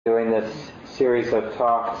this series of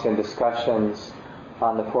talks and discussions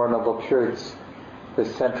on the Four Noble Truths, the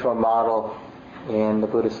central model in the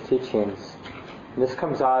Buddhist teachings. And this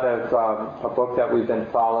comes out of a book that we've been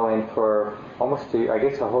following for almost,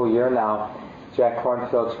 a whole year now, Jack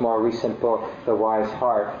Kornfield's more recent book, The Wise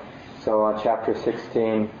Heart. So on chapter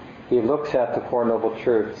 16, he looks at the Four Noble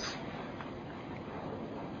Truths.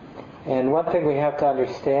 And one thing we have to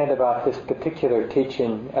understand about this particular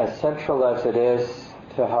teaching, as central as it is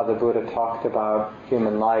to how the Buddha talked about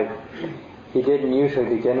human life, he didn't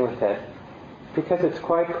usually begin with it, because it's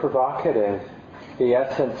quite provocative. The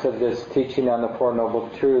essence of this teaching on the Four Noble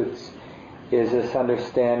Truths is this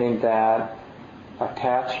understanding that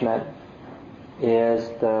attachment is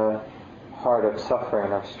the heart of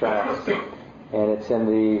suffering or stress, and it's in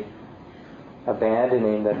the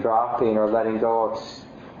abandoning, the dropping or letting go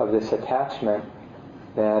of this attachment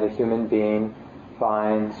that a human being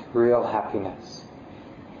finds real happiness.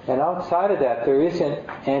 And outside of that, there isn't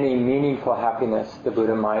any meaningful happiness, the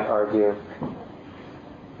Buddha might argue,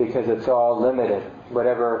 because it's all limited.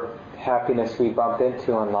 Whatever happiness we bump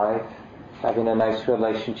into in life, having a nice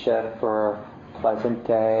relationship or a pleasant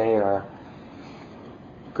day or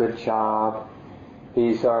good job,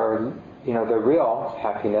 these are, the real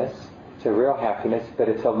happiness. It's a real happiness, but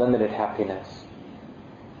it's a limited happiness.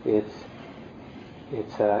 It's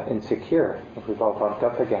insecure. We've all bumped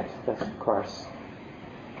up against this, of course.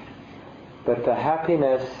 But the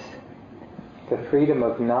happiness, the freedom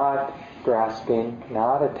of not grasping,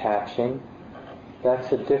 not attaching,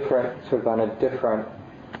 that's on a different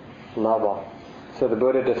level. So the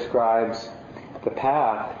Buddha describes the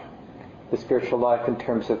path, the spiritual life, in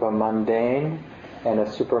terms of a mundane and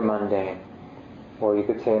a super-mundane. Or you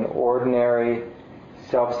could say an ordinary,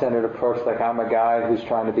 self-centered approach, like I'm a guy who's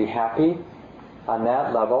trying to be happy. On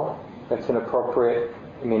that level, it's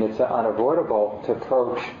it's unavoidable to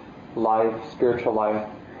approach life, spiritual life,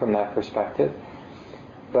 from that perspective.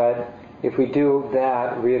 But if we do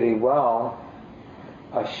that really well,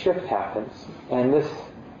 a shift happens. And this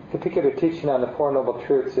particular teaching on the Four Noble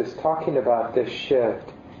Truths is talking about this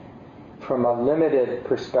shift from a limited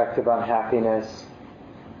perspective on happiness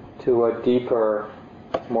to a deeper,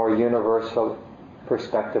 more universal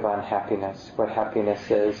perspective on happiness, what happiness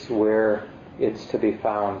is, where it's to be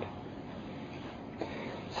found.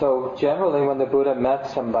 So generally when the Buddha met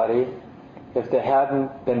somebody, if they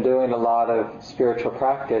hadn't been doing a lot of spiritual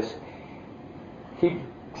practice, he'd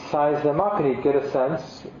size them up and he'd get a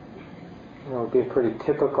sense, it would be a pretty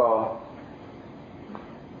typical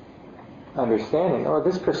understanding,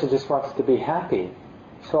 this person just wants to be happy.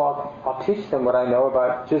 So I'll teach them what I know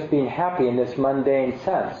about just being happy in this mundane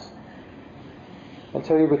sense. And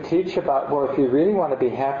so he would teach about, if you really want to be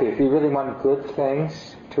happy, if you really want good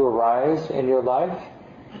things to arise in your life,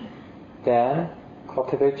 then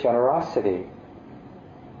cultivate generosity.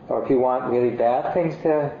 Or if you want really bad things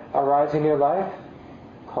to arise in your life,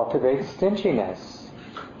 cultivate stinginess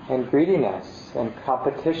and greediness and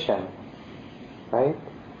competition. Right?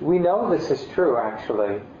 We know this is true,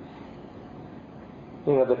 actually.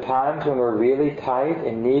 The times when we're really tight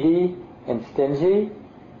and needy and stingy,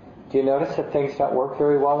 do you notice that things don't work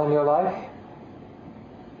very well in your life?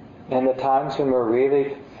 And the times when we're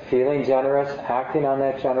really feeling generous, acting on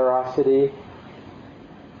that generosity,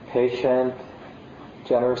 patient,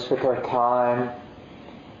 generous with our time,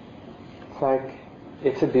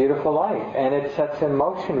 it's a beautiful life. And it sets in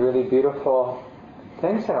motion really beautiful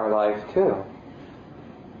things in our life, too.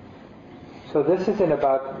 So this isn't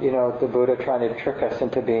about, the Buddha trying to trick us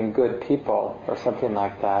into being good people or something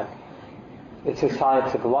like that. It's a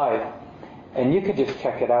science of life. And you could just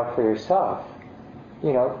check it out for yourself.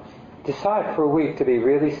 Decide for a week to be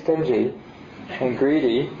really stingy and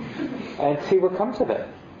greedy and see what comes of it.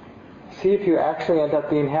 See if you actually end up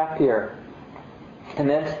being happier. And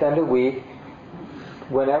then spend a week,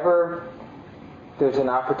 whenever there's an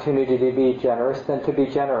opportunity to be generous, then to be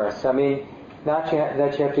generous. Not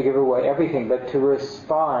that you have to give away everything, but to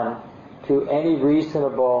respond to any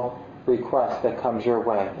reasonable request that comes your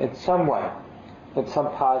way, in some way, in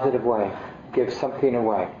some positive way. Give something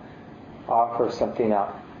away. Offer something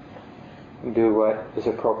up. Do what is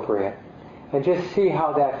appropriate. And just see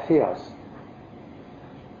how that feels.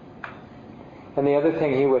 And the other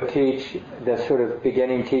thing he would teach, the sort of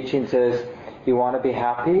beginning teachings, is you want to be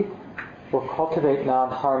happy? Well, cultivate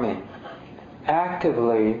non-harming.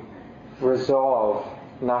 Actively resolve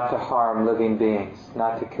not to harm living beings,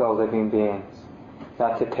 not to kill living beings,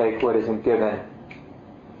 not to take what isn't given.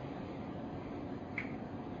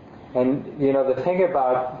 And, the thing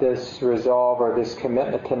about this resolve or this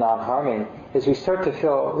commitment to non-harming is we start to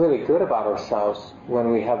feel really good about ourselves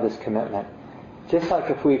when we have this commitment. Just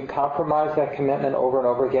like if we compromise that commitment over and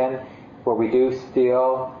over again, where we do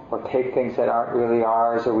steal or take things that aren't really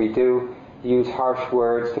ours, or we do use harsh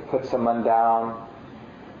words to put someone down,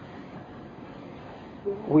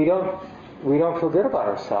 we don't feel good about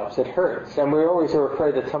ourselves. It hurts. And we always are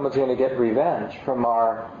afraid that someone's going to get revenge from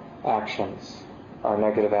our actions, our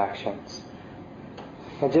negative actions.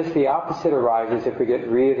 And just the opposite arises if we get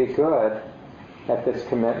really good at this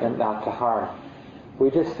commitment not to harm. We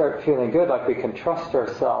just start feeling good, like we can trust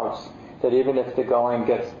ourselves that even if the going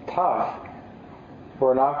gets tough,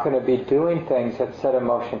 we're not going to be doing things that set in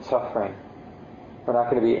motion suffering. We're not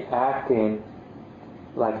going to be acting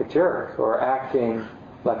like a jerk or acting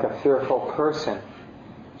like a fearful person,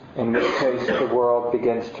 in which case the world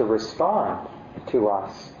begins to respond to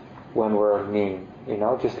us when we're mean.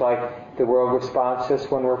 Just like the world responds to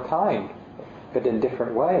us when we're kind, but in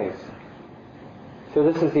different ways. So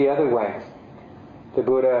this is the other way. The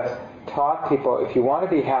Buddha taught people, if you want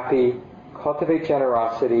to be happy, cultivate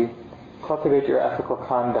generosity, cultivate your ethical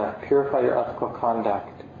conduct, purify your ethical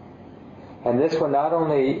conduct. And this will not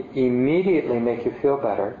only immediately make you feel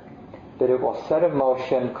better, but it will set in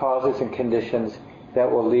motion causes and conditions that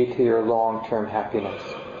will lead to your long-term happiness.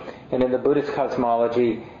 And in the Buddhist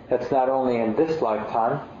cosmology, that's not only in this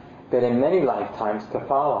lifetime, but in many lifetimes to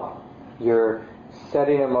follow. You're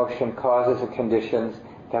setting in motion causes and conditions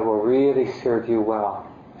that will really serve you well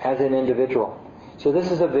as an individual. So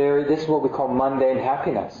this is what we call mundane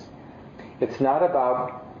happiness. It's not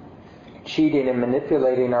about cheating and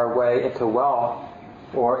manipulating our way into wealth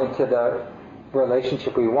or into the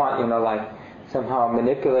relationship we want, like somehow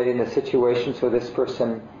manipulating the situation so this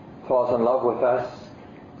person falls in love with us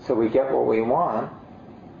so we get what we want.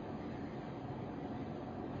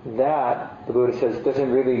 That, the Buddha says, doesn't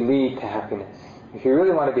really lead to happiness. If you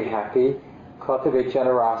really want to be happy, cultivate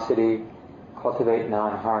generosity, cultivate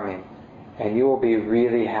non-harming, and you will be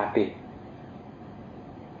really happy.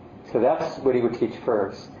 So that's what he would teach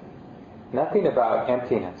first. Nothing about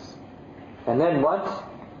emptiness. And then once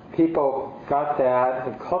people got that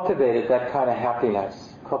and cultivated that kind of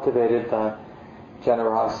happiness, cultivated the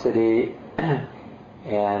generosity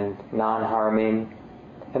and non-harming,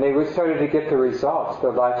 and they started to get the results.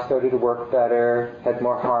 Their life started to work better, had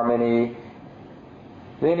more harmony.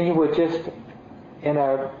 Then he would just, in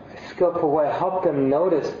a skillful way, help them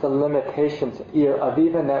notice the limitations of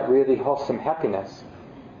even that really wholesome happiness.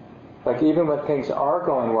 Like even when things are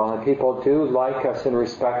going well and people do like us and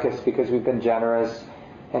respect us because we've been generous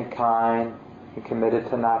and kind and committed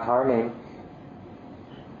to not harming,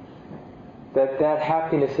 that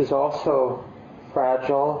happiness is also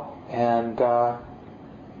fragile and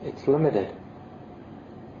it's limited.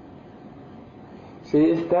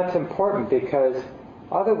 See, that's important because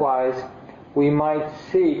otherwise we might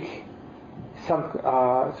seek some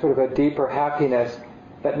sort of a deeper happiness,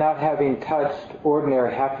 but not having touched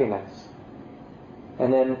ordinary happiness.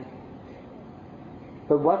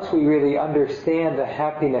 But once we really understand the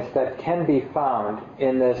happiness that can be found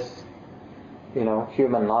in this,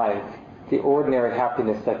 human life, the ordinary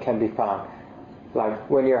happiness that can be found, like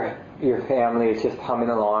when your family is just humming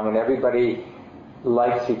along and everybody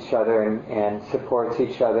likes each other and supports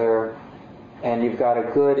each other, and you've got a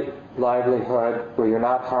good livelihood where you're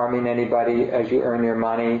not harming anybody as you earn your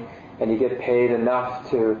money, and you get paid enough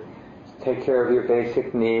to take care of your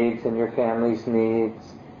basic needs and your family's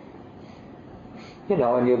needs.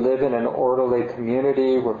 And you live in an orderly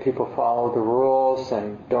community where people follow the rules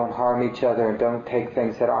and don't harm each other and don't take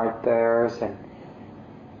things that aren't theirs, and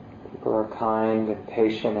people are kind and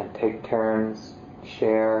patient and take turns,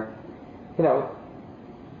 share.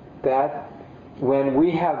 That when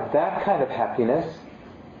we have that kind of happiness,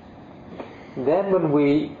 then when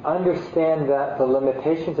we understand that the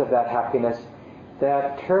limitations of that happiness,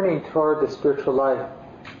 that turning toward the spiritual life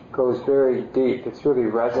goes very deep. It's really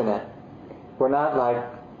resonant. We're not like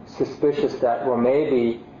suspicious that we're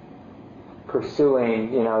maybe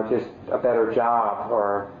pursuing, just a better job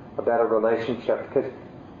or a better relationship, because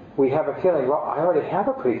we have a feeling, well, I already have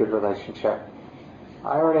a pretty good relationship.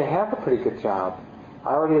 I already have a pretty good job. I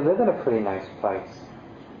already live in a pretty nice place.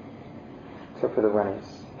 Except for the winners.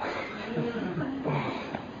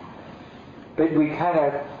 But we have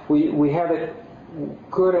it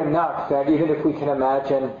good enough that even if we can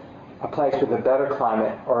imagine a place with a better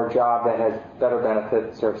climate or a job that has better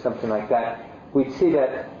benefits or something like that, we'd see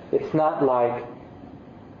that it's not a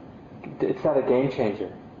game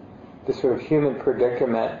changer. The sort of human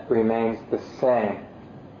predicament remains the same.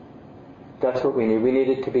 That's what we need. We need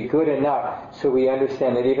it to be good enough so we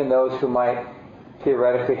understand that even those who might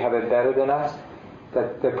theoretically have it better than us,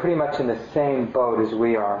 that they're pretty much in the same boat as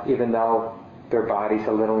we are, even though their body's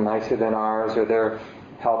a little nicer than ours, or their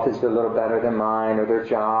health is a little better than mine, or their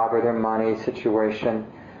job, or their money situation,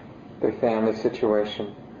 their family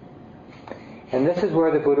situation. And this is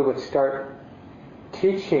where the Buddha would start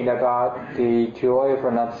teaching about the joy of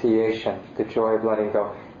renunciation, the joy of letting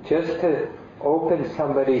go. Just to open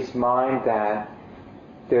somebody's mind that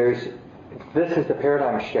this is the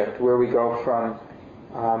paradigm shift where we go from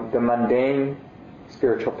the mundane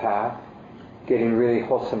spiritual path, getting really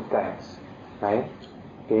wholesome things, right?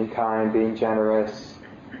 Being kind, being generous,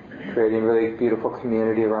 creating really beautiful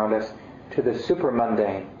community around us, to the super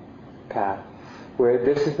mundane path, where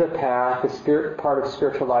this is the path, the part of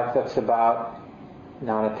spiritual life that's about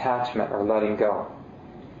non-attachment or letting go.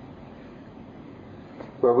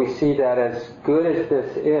 Where we see that as good as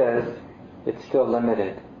this is, it's still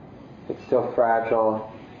limited. It's still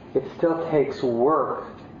fragile. It still takes work.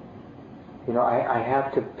 I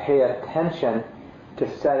have to pay attention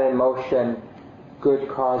to set in motion good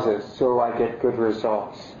causes so I get good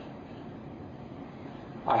results.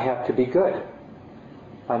 I have to be good.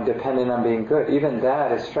 I'm dependent on being good. Even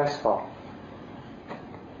that is stressful.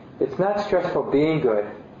 It's not stressful being good.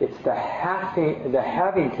 It's the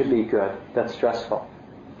having to be good that's stressful.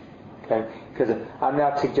 Okay? Because I'm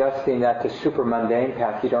not suggesting that the super mundane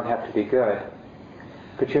path you don't have to be good.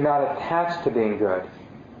 But you're not attached to being good.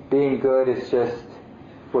 Being good is just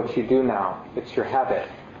what you do now. It's your habit.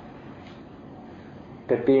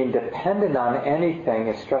 But being dependent on anything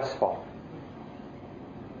is stressful.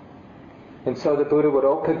 And so the Buddha would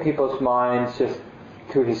open people's minds just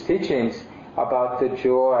through his teachings about the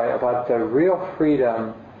joy, about the real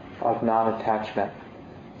freedom of non-attachment.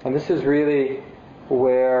 And this is really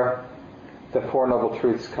where the Four Noble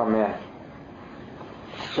Truths come in.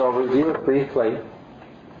 So I'll review it briefly.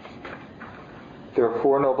 There are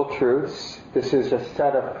Four Noble Truths. This is a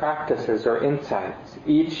set of practices or insights.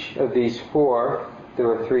 Each of these four, there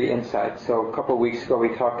were 3 insights. So a couple of weeks ago we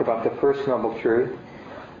talked about the first Noble Truth,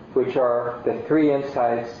 which are the 3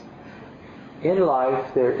 insights. In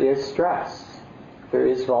life there is stress. There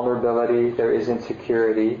is vulnerability. There is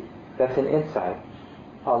insecurity. That's an insight.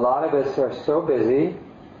 A lot of us are so busy,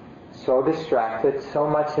 so distracted, so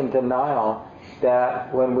much in denial,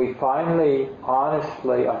 that when we finally,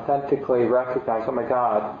 honestly, authentically recognize, oh my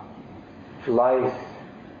God, life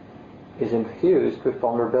is infused with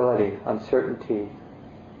vulnerability, uncertainty,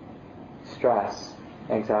 stress,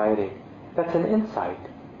 anxiety. That's an insight.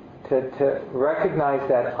 To recognize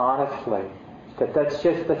that honestly,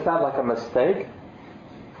 that's not like a mistake.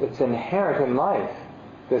 It's inherent in life,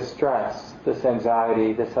 this stress, this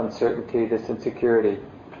anxiety, this uncertainty, this insecurity.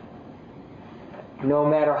 No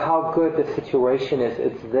matter how good the situation is,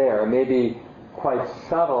 it's there. It may be quite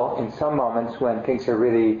subtle in some moments when things are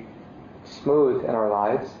really smooth in our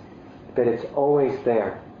lives, but it's always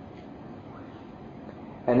there.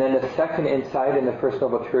 And then the second insight in the First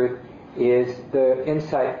Noble Truth is the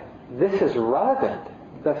insight, this is relevant.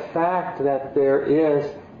 The fact that there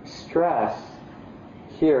is stress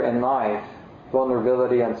here in life,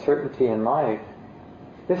 vulnerability, uncertainty in life,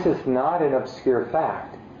 this is not an obscure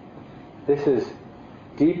fact. This is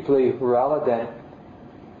deeply relevant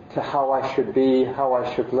to how I should be, how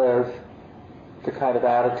I should live, the kind of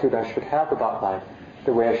attitude I should have about life,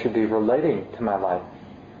 the way I should be relating to my life.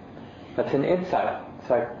 That's an insight. It's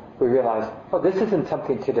like we realize, oh, this isn't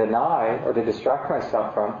something to deny or to distract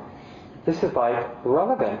myself from. This is like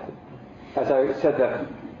relevant. As I said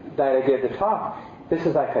that I gave the talk, this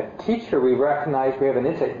is like a teacher. We recognize we have an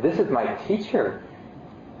insight. This is my teacher.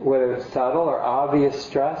 Whether it's subtle or obvious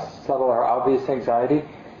stress, subtle or obvious anxiety,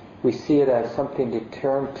 we see it as something to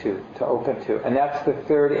turn to open to. And that's the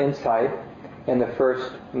third insight in the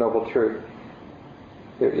First Noble Truth.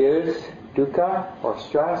 There is dukkha or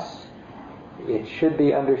stress. It should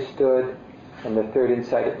be understood. And the third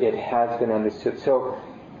insight, it has been understood. So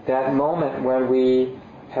that moment when we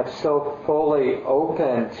have so fully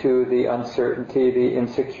opened to the uncertainty, the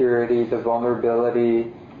insecurity, the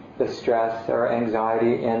vulnerability, the stress or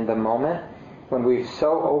anxiety in the moment, when we've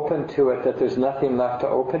so open to it that there's nothing left to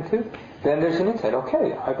open to, then there's an insight.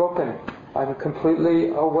 Okay, I've opened. I'm completely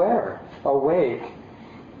aware, awake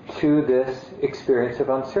to this experience of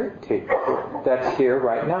uncertainty that's here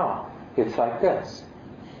right now. It's like this.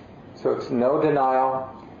 So it's no denial,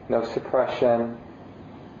 no suppression,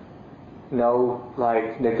 no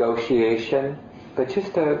negotiation, but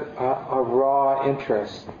just a raw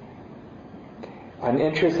interest. An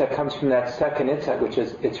interest that comes from that second insight, which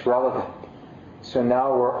is it's relevant. So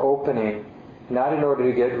now we're opening, not in order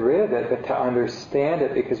to get rid of it, but to understand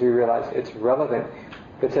it because we realize it's relevant.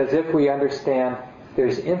 It's as if we understand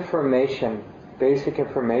there's information, basic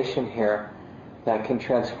information here that can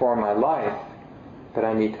transform my life. but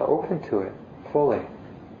I need to open to it fully.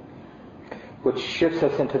 Which shifts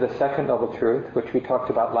us into the second noble truth, which we talked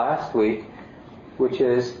about last week, which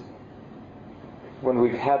is when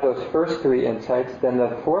we've had those first three insights, then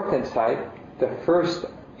the fourth insight, the first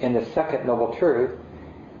and the second noble truth,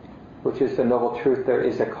 which is the noble truth, there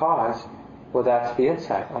is a cause. Well, that's the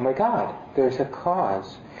insight. Oh my God, there's a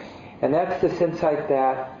cause. And that's this insight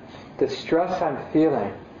that the stress I'm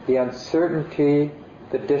feeling, the uncertainty,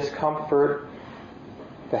 the discomfort,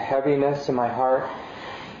 the heaviness in my heart,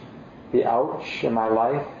 the ouch in my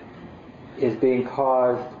life, is being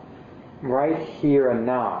caused right here and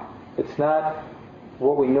now. It's not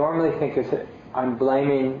what we normally think is that I'm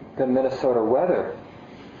blaming the Minnesota weather,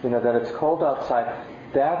 that it's cold outside.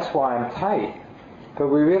 That's why I'm tight. But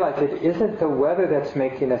we realize it isn't the weather that's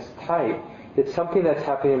making us tight. It's something that's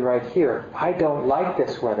happening right here. I don't like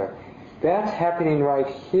this weather. That's happening right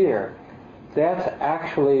here. That's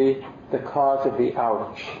actually the cause of the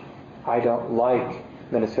ouch. I don't like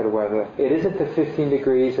Minnesota weather. It isn't the 15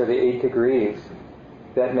 degrees or the 8 degrees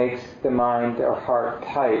that makes the mind or heart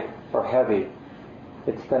tight or heavy.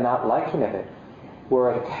 It's the not liking of it.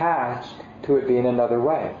 We're attached to it being another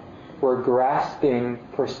way. We're grasping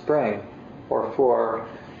for spring or for,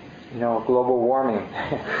 global warming.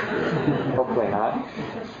 Hopefully not.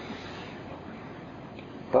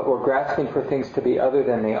 But we're grasping for things to be other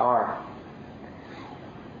than they are.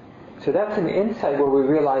 So that's an insight where we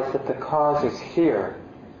realize that the cause is here.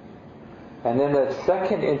 And then the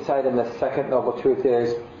second insight and the second noble truth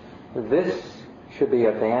is this should be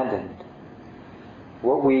abandoned.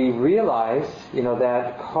 What we realize,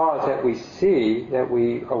 that cause that we see, that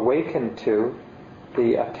we awaken to,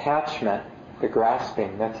 the attachment, the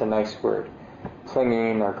grasping, that's a nice word,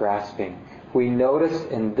 clinging or grasping. We notice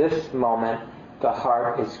in this moment the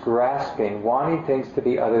heart is grasping, wanting things to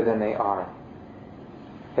be other than they are.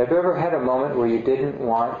 Have you ever had a moment where you didn't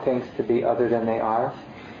want things to be other than they are?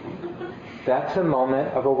 That's a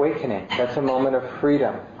moment of awakening. That's a moment of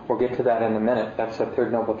freedom. We'll get to that in a minute. That's the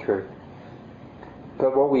third noble truth.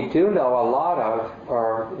 But what we do know a lot of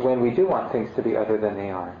are when we do want things to be other than they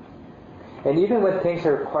are. And even when things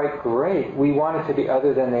are quite great, we want it to be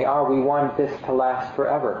other than they are. We want this to last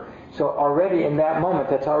forever. So already in that moment,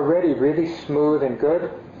 that's already really smooth and good.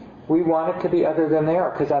 We want it to be other than they are.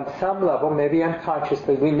 Because on some level, maybe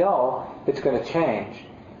unconsciously, we know it's going to change.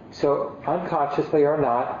 So unconsciously or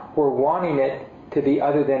not, we're wanting it to be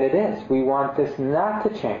other than it is. We want this not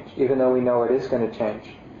to change, even though we know it is going to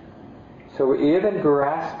change. So we're even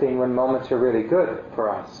grasping when moments are really good for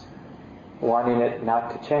us, wanting it not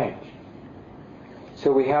to change.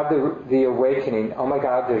 So we have the awakening, oh my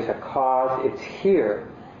God, there's a cause, it's here,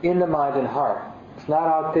 in the mind and heart. It's not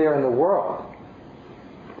out there in the world.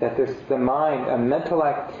 That there's the mind, a mental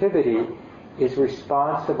activity is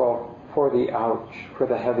responsible for the ouch, for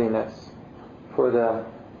the heaviness, for the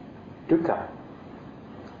dukkha,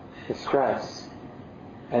 the stress.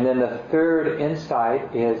 And then the third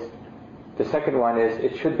insight is, the second one is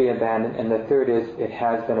it should be abandoned, and the third is it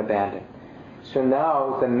has been abandoned. So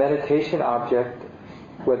now the meditation object,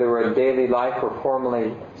 whether we're in daily life or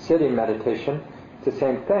formally sitting meditation, it's the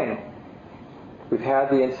same thing. We've had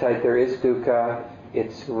the insight there is dukkha,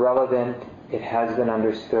 it's relevant, it has been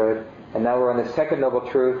understood, and now we're on the second noble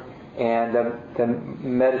truth, and the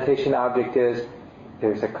meditation object is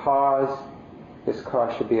there's a cause, this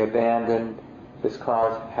cause should be abandoned, this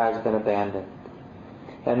cause has been abandoned.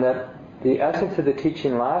 And the essence of the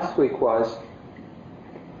teaching last week was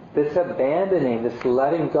this abandoning, this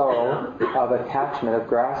letting go of attachment, of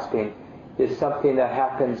grasping, is something that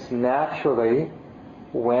happens naturally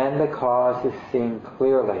when the cause is seen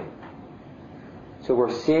clearly. So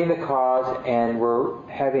we're seeing the cause and we're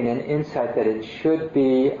having an insight that it should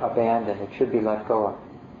be abandoned, it should be let go of.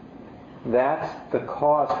 That's the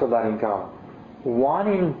cause for letting go.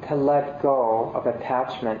 Wanting to let go of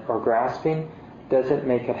attachment or grasping doesn't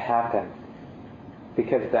make it happen,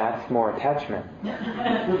 because that's more attachment.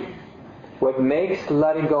 What makes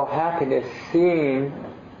letting go happen is seeing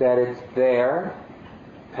that it's there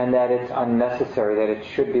and that it's unnecessary, that it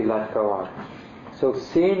should be let go of. So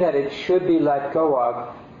seeing that it should be let go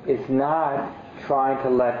of is not trying to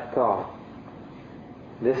let go.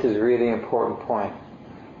 This is a really important point,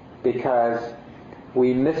 because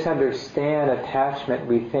we misunderstand attachment.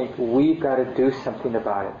 We think we've got to do something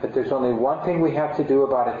about it. But there's only one thing we have to do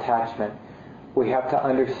about attachment. We have to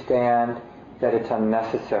understand that it's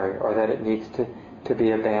unnecessary, or that it needs to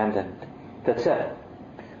be abandoned. That's it.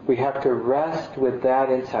 We have to rest with that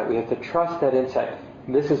insight. We have to trust that insight.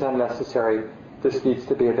 This is unnecessary. This needs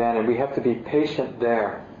to be abandoned. We have to be patient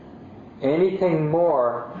there. Anything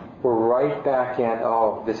more, we're right back in,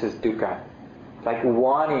 oh, this is dukkha. like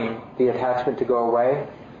wanting the attachment to go away,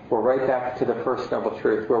 we're right back to the first noble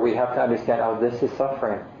truth, where we have to understand, oh, this is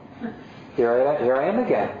suffering. Here I am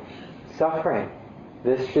again. Suffering.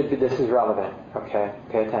 This is relevant. Okay,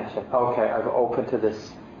 pay attention. Okay, I'm open to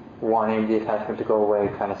this wanting the attachment to go away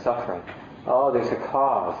kind of suffering. Oh, there's a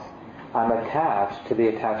cause. I'm attached to the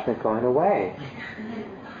attachment going away.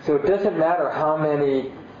 So it doesn't matter how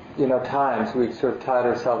many, times we sort of tied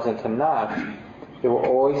ourselves into knots, it will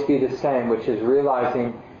always be the same, which is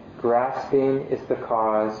realizing grasping is the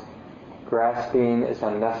cause, grasping is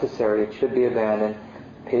unnecessary, it should be abandoned,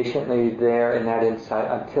 patiently there in that insight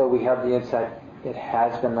until we have the insight it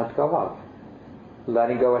has been let go of.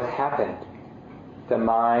 Letting go has happened. The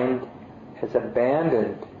mind has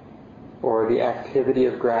abandoned, or the activity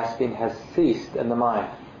of grasping has ceased in the mind.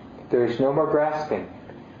 There is no more grasping.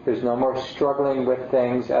 There's no more struggling with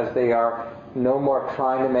things as they are, no more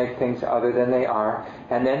trying to make things other than they are.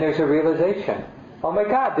 And then there's a realization. Oh my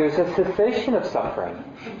God, there's a cessation of suffering.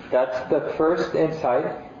 That's the first insight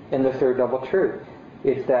in the Third Noble Truth.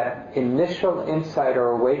 It's that initial insight or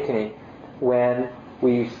awakening when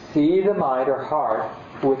we see the mind or heart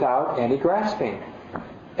without any grasping.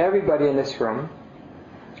 Everybody in this room,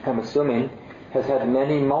 I'm assuming, has had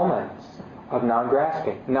many moments of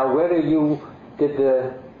non-grasping. Now, whether you did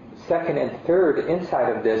the second and third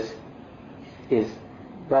insight of this is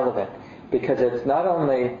relevant, because it's not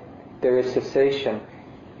only there is cessation,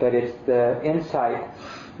 but it's the insight,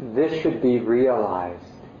 this should be realized.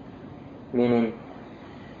 Meaning,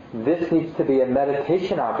 this needs to be a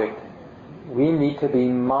meditation object. We need to be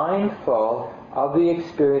mindful of the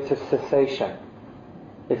experience of cessation.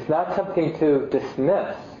 It's not something to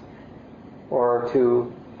dismiss or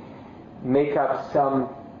to make up some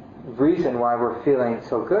reason why we're feeling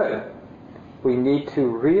so good. We need to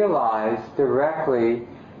realize directly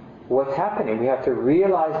what's happening. We have to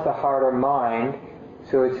realize the heart or mind,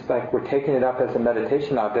 so it's like we're taking it up as a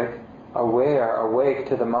meditation object, aware, awake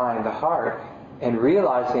to the mind, the heart, and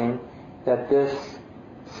realizing that this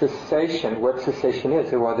cessation, what cessation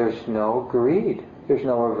is, well, there's no greed, there's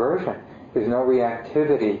no aversion, there's no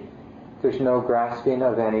reactivity, there's no grasping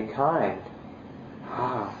of any kind.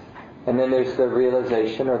 And then there's the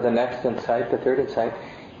realization, or the next insight, the third insight,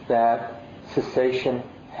 that cessation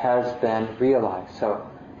has been realized. So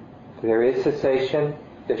there is cessation,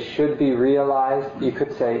 this should be realized, you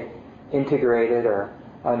could say integrated or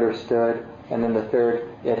understood, and then the third,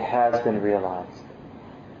 it has been realized.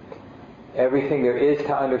 Everything there is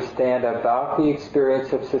to understand about the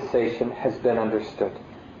experience of cessation has been understood.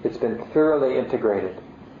 It's been thoroughly integrated,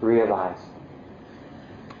 realized.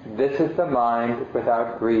 This is the mind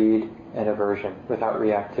without greed and aversion, without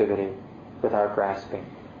reactivity, without grasping.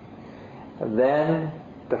 And then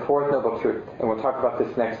the fourth noble truth, and we'll talk about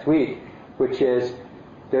this next week, which is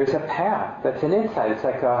there's a path, that's an insight, it's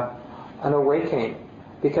like an awakening.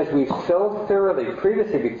 Because we've so thoroughly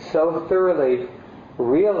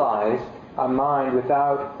realized a mind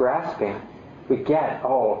without grasping, we get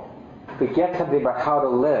something about how to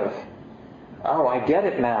live. Oh, I get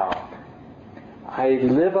it now. I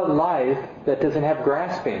live a life that doesn't have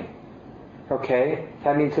grasping. Okay?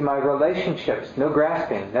 That means in my relationships, no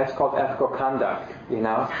grasping. That's called ethical conduct, When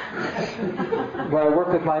I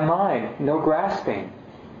work with my mind, no grasping.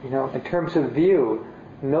 In terms of view,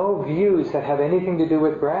 no views that have anything to do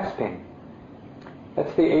with grasping.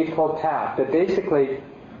 That's the Eightfold Path. But basically,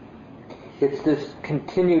 it's this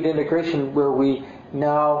continued integration where we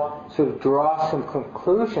now sort of draw some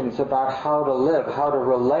conclusions about how to live, how to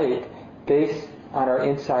relate, based on our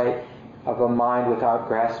insight of a mind without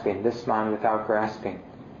grasping, this mind without grasping.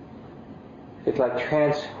 It like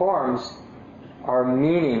transforms our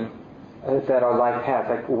meaning that our life has,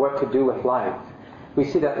 like what to do with life. We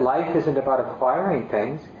see that life isn't about acquiring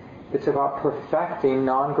things, it's about perfecting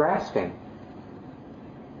non-grasping.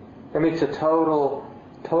 I mean, it's a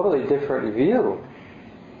totally different view.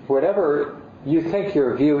 Whatever you think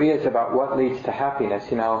your view is about what leads to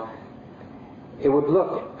happiness, it would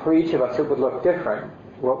look, for each of us, it would look different,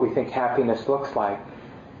 what we think happiness looks like.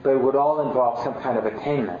 But it would all involve some kind of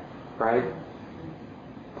attainment, right?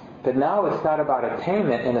 But now it's not about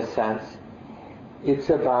attainment in a sense, it's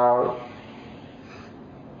about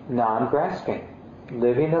non-grasping.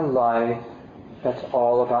 Living a life that's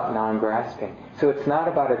all about non-grasping. So it's not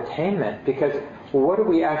about attainment, because what do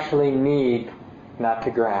we actually need not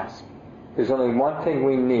to grasp? There's only one thing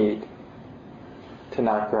we need to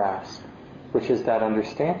not grasp, which is that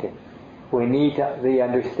understanding. We need the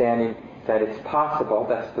understanding that it's possible,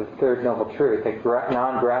 that's the third noble truth, that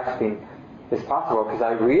non-grasping is possible because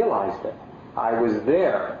I realized it. I was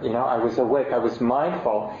there, I was awake, I was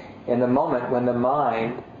mindful in the moment when the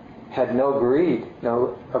mind had no greed,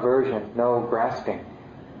 no aversion, no grasping.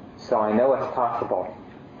 So I know it's possible.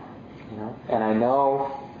 And I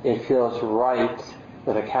know it feels right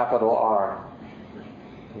with a capital R.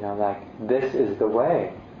 Like this is the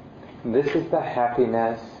way. This is the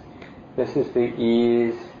happiness. This is the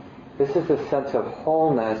ease. This is the sense of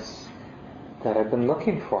wholeness that I've been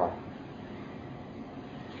looking for.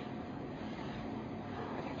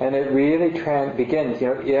 And it really begins,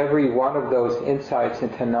 every one of those insights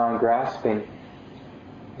into non-grasping,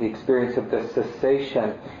 the experience of the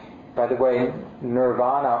cessation. By the way,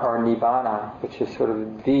 nirvana or nibbana, which is sort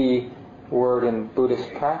of the word in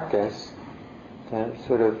Buddhist practice, the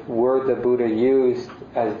sort of word the Buddha used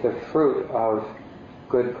as the fruit of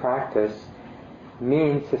good practice,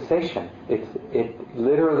 means cessation. It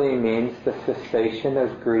literally means the cessation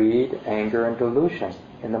of greed, anger, and delusion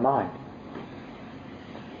in the mind.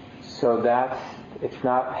 So it's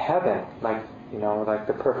not heaven, like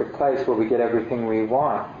the perfect place where we get everything we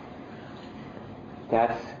want.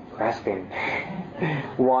 That's grasping.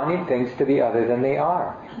 Wanting things to be other than they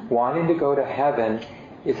are. Wanting to go to heaven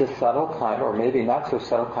is a subtle kind, or maybe not so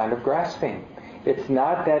subtle kind of grasping. It's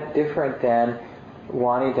not that different than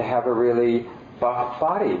wanting to have a really buff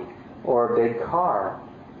body, or a big car,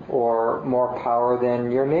 or more power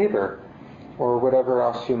than your neighbor, or whatever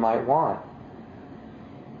else you might want.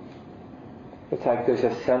 It's like there's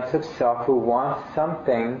a sense of self who wants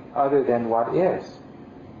something other than what is.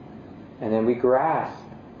 And then we grasp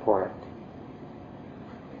for it.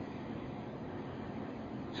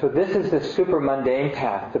 So this is the super mundane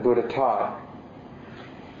path the Buddha taught.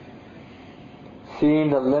 Seeing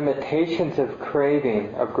the limitations of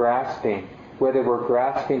craving, of grasping, whether we're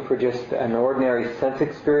grasping for just an ordinary sense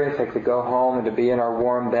experience, like to go home and to be in our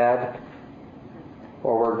warm bed,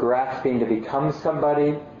 or we're grasping to become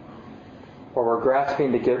somebody, or we're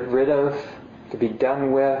grasping to get rid of, to be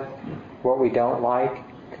done with what we don't like.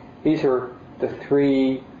 These are the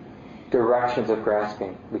three directions of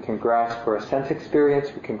grasping. We can grasp for a sense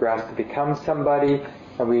experience, we can grasp to become somebody,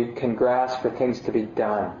 and we can grasp for things to be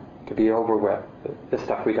done, to be over with. The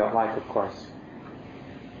stuff we don't like, of course.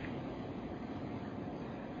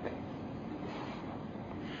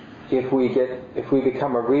 If we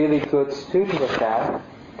become a really good student of that,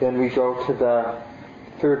 then we go to the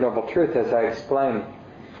Third Noble Truth, as I explained.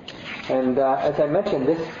 And as I mentioned,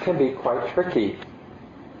 this can be quite tricky,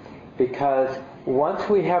 because once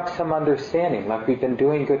we have some understanding, like we've been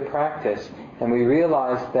doing good practice, and we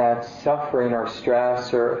realize that suffering or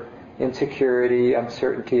stress or insecurity,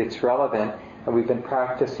 uncertainty, it's relevant, and we've been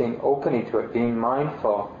practicing opening to it, being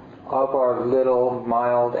mindful of our little,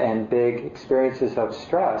 mild, and big experiences of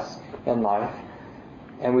stress in life,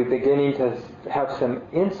 and we're beginning to have some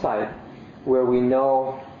insight where we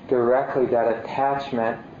know directly that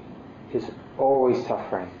attachment is always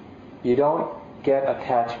suffering. You don't get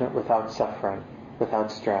attachment without suffering,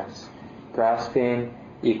 without stress. Grasping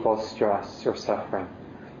equals stress or suffering.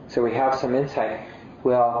 So we have some insight.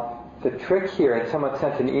 Well, the trick here, and someone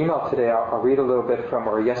sent an email today, I'll read a little bit from,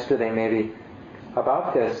 or yesterday maybe,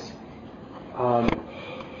 about this,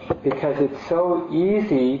 because it's so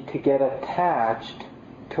easy to get attached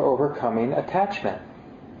to overcoming attachment.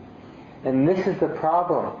 And this is the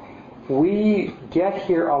problem. We get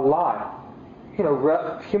here a lot.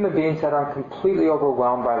 Human beings that are completely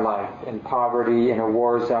overwhelmed by life, in poverty, in a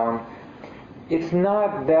war zone. It's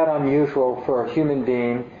not that unusual for a human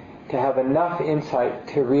being to have enough insight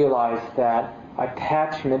to realize that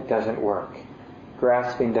attachment doesn't work.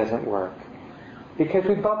 Grasping doesn't work. Because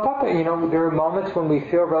we bump up it, there are moments when we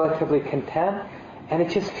feel relatively content, and it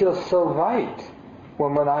just feels so right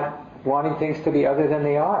when we're not wanting things to be other than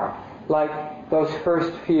they are. Like those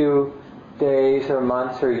first few days or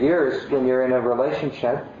months or years when you're in a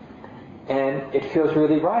relationship and it feels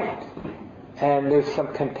really right. And there's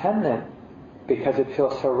some contentment because it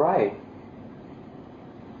feels so right.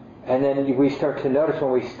 And then we start to notice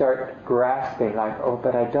when we start grasping, like, oh,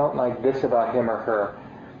 but I don't like this about him or her,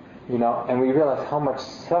 and we realize how much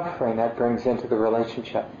suffering that brings into the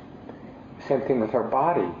relationship. Same thing with our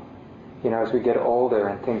body. As we get older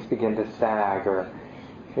and things begin to sag, or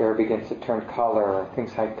hair begins to turn color, or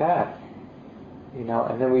things like that.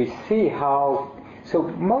 And then we see how... So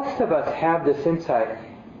most of us have this insight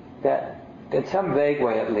that, in some vague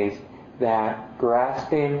way at least, that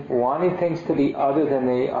grasping, wanting things to be other than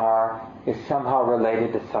they are, is somehow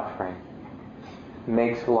related to suffering.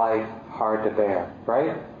 Makes life hard to bear,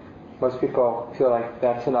 right? Most people feel like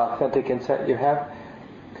that's an authentic insight you have.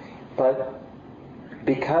 But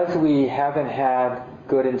because we haven't had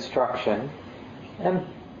good instruction and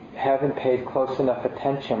haven't paid close enough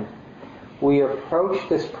attention, we approach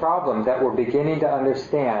this problem that we're beginning to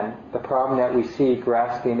understand, the problem that we see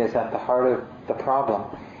grasping is at the heart of the problem,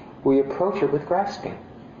 we approach it with grasping.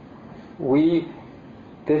 We'll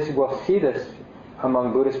see this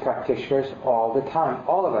among Buddhist practitioners all the time.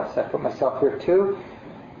 All of us. I put myself here too.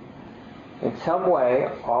 In some way,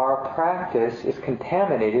 our practice is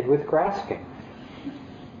contaminated with grasping.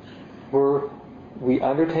 We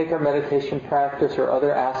undertake our meditation practice or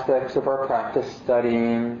other aspects of our practice,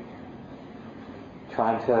 studying,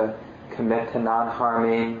 trying to commit to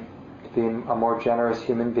non-harming, to being a more generous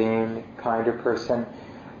human being, kinder person.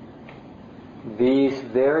 These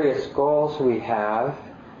various goals we have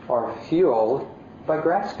are fueled by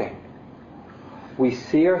grasping. We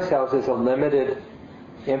see ourselves as a limited,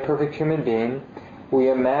 imperfect human being.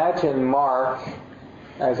 We imagine Mark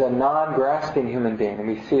as a non-grasping human being, and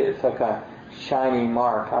we see it's like a shiny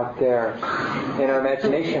mark out there in our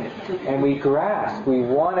imagination, and we grasp. We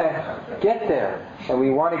want to get there, and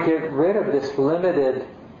we want to get rid of this limited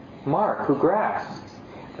Mark who grasps.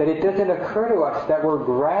 But it doesn't occur to us that we're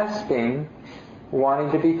grasping,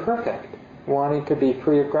 wanting to be perfect, wanting to be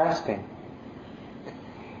free of grasping.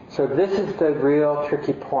 So this is the real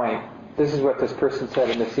tricky point. This is what this person said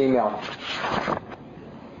in this email.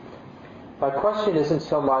 My question isn't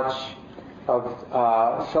so much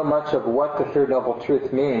of what the Third Noble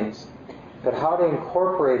Truth means, but how to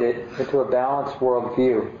incorporate it into a balanced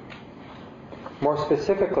worldview. More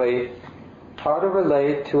specifically, how to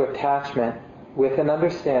relate to attachment with an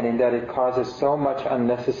understanding that it causes so much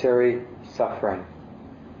unnecessary suffering.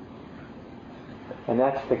 And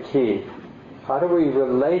that's the key. How do we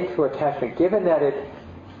relate to attachment? Given that it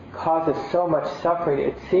causes so much suffering,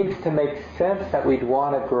 it seems to make sense that we'd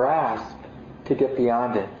want to grasp to get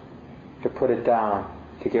beyond it, to put it down,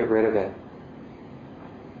 to get rid of it.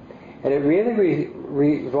 And it really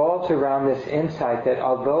revolves around this insight that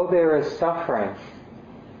although there is suffering,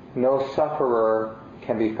 no sufferer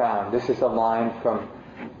can be found. This is a line from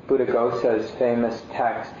Buddhaghosa's famous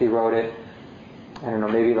text. He wrote it, I don't know,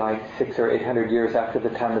 maybe like 600 or 800 years after the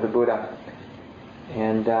time of the Buddha.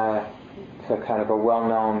 And it's a kind of a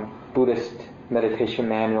well-known Buddhist meditation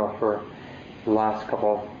manual for the last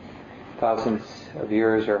couple thousands of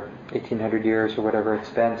years or 1800 years or whatever it's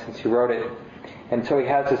been since he wrote it. And so he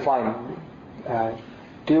has this line,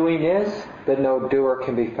 doing is, but no doer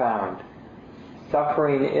can be found.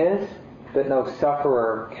 Suffering is, but no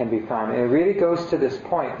sufferer can be found. And it really goes to this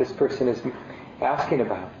point this person is asking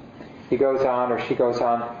about. He goes on, or she goes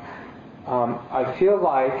on, I feel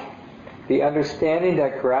like the understanding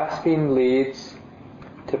that grasping leads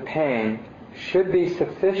to pain should be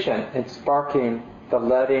sufficient in sparking the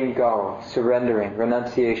letting go, surrendering,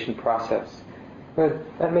 renunciation process. But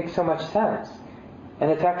that makes so much sense. And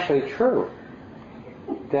it's actually true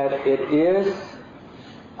that it is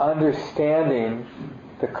understanding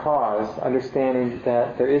the cause, understanding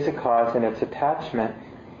that there is a cause and its attachment,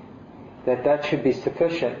 that should be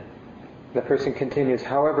sufficient. The person continues,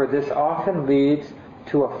 however, this often leads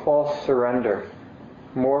to a false surrender,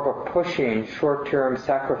 more of a pushing, short-term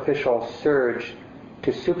sacrificial surge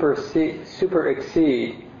to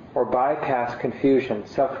super-exceed or bypass confusion,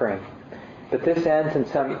 suffering. But this ends in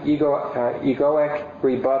some egoic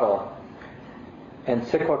rebuttal and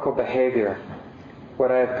cyclical behavior.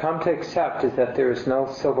 What I have come to accept is that there is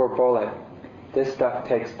no silver bullet. This stuff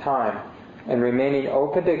takes time. And remaining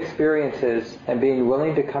open to experiences and being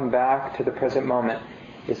willing to come back to the present moment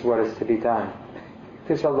is what is to be done.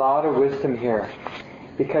 There's a lot of wisdom here.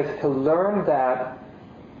 Because to learn that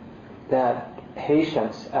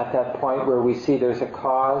patience at that point where we see there's a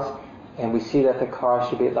cause and we see that the cause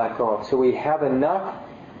should be let go of. So we have enough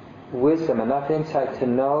wisdom, enough insight to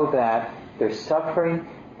know that there's suffering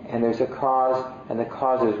and there's a cause, and the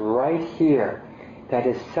cause is right here. That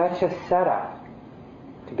is such a setup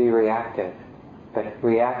to be reactive. But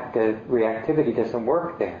reactivity doesn't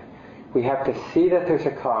work there. We have to see that there's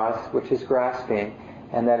a cause, which is grasping,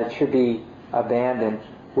 and that it should be abandoned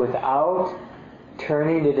without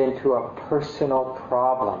turning it into a personal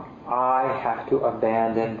problem. I have to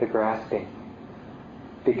abandon the grasping.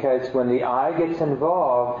 Because when the I gets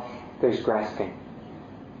involved, there's grasping.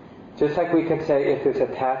 Just like we could say if there's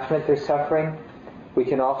attachment, there's suffering, we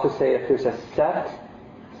can also say if there's a set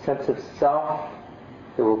sense of self,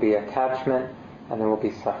 there will be attachment and there will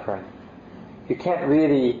be suffering. You can't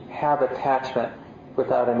really have attachment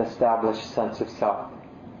without an established sense of self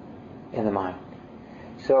in the mind.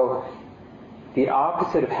 So the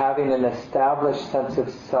opposite of having an established sense of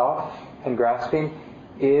self and grasping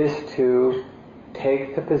is to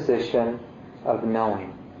take the position of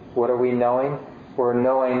knowing. What are we knowing? We're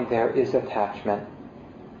knowing there is attachment.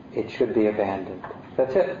 It should be abandoned.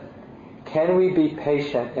 That's it. Can we be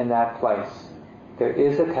patient in that place? There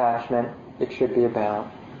is attachment. It should be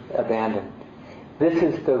abandoned. This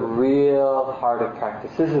is the real heart of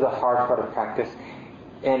practice. This is the hard part of practice.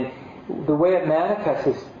 And the way it manifests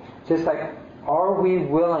is just like, are we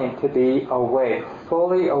willing to be awake,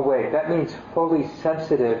 fully awake? That means fully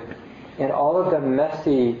sensitive in all of the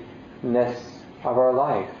messiness of our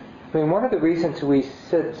life. I mean, one of the reasons we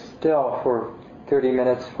sit still for 30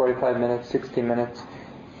 minutes, 45 minutes, 60 minutes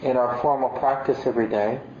in our formal practice every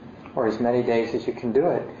day, or as many days as you can do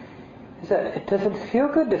it, is that it doesn't feel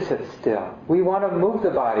good to sit still. We want to move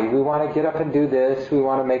the body. We want to get up and do this. We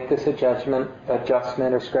want to make this adjustment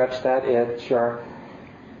or scratch that itch, or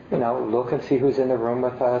look and see who's in the room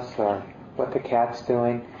with us, or what the cat's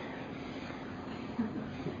doing.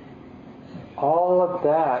 All of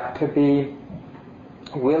that, to be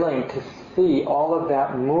willing to see all of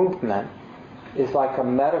that movement, is like a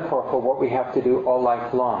metaphor for what we have to do all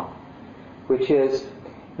life long, which is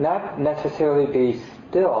not necessarily be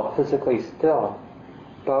still, physically still,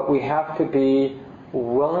 but we have to be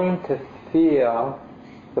willing to feel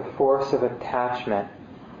the force of attachment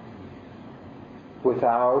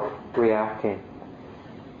without reacting.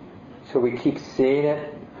 So we keep seeing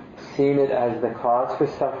it as the cause for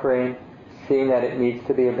suffering, seeing that it needs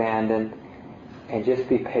to be abandoned, and just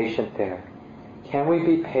be patient there. Can we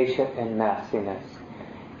be patient in messiness?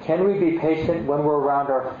 Can we be patient when we're around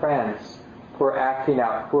our friends who are acting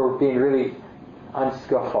out, who are being really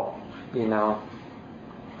unskillful,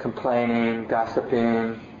 complaining,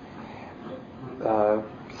 gossiping,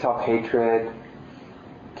 self-hatred?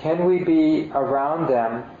 Can we be around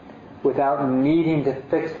them without needing to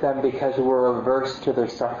fix them because we're averse to their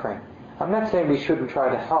suffering? I'm not saying we shouldn't try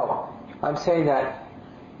to help. I'm saying that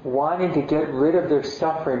wanting to get rid of their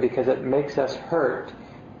suffering because it makes us hurt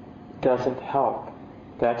doesn't help.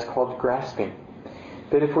 That's called grasping.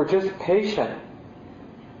 But if we're just patient,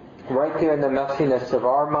 right there in the messiness of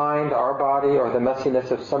our mind, our body, or the messiness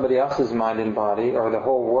of somebody else's mind and body, or the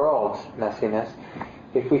whole world's messiness,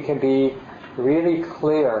 if we can be really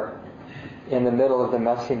clear in the middle of the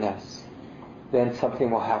messiness, then something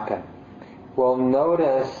will happen. We'll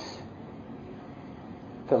notice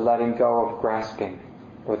the letting go of grasping,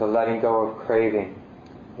 or the letting go of craving,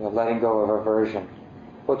 or the letting go of aversion.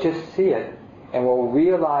 We'll just see it, and we'll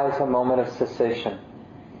realize a moment of cessation.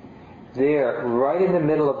 There, right in the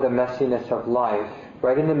middle of the messiness of life,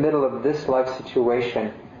 right in the middle of this life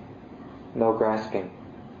situation, no grasping.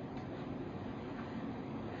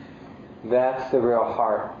 That's the real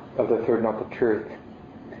heart of the Third Noble Truth.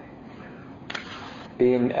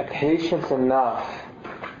 Being patient enough.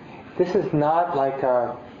 This is not like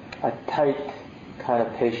a tight kind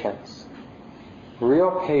of patience.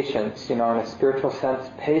 Real patience, in a spiritual sense,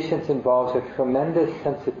 patience involves a tremendous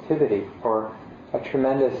sensitivity or a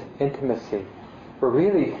tremendous intimacy. We're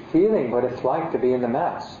really feeling what it's like to be in the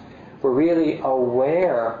mess. We're really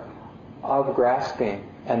aware of grasping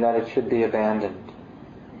and that it should be abandoned.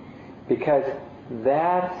 Because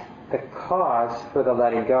that's the cause for the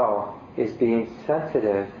letting go, is being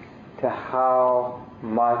sensitive to how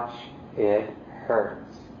much it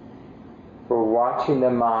hurts. We're watching the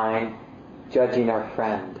mind judging our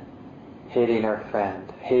friend, hating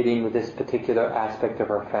this particular aspect of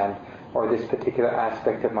our friend, or this particular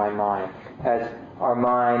aspect of my mind, as our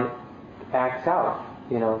mind acts out,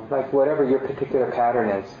 like whatever your particular pattern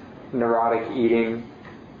is, neurotic eating,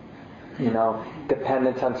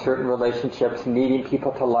 dependence on certain relationships, needing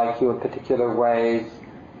people to like you in particular ways,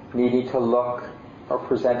 needing to look or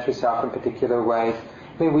present yourself in particular ways.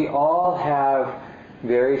 I mean, we all have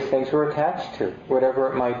various things we're attached to,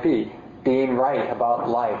 whatever it might be. Being right about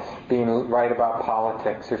life, being right about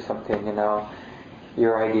politics or something,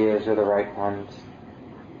 your ideas are the right ones.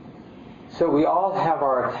 So we all have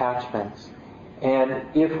our attachments. And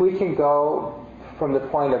if we can go from the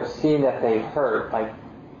point of seeing that they hurt, like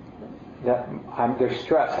that there's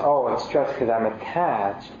stress. Oh, it's stress because I'm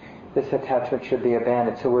attached. This attachment should be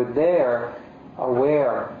abandoned. So we're there,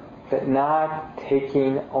 aware, but not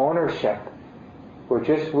taking ownership. We're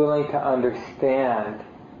just willing to understand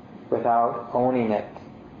without owning it.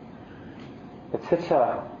 It's such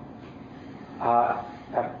a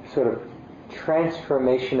sort of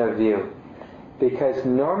transformation of view. Because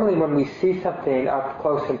normally when we see something up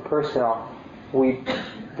close and personal,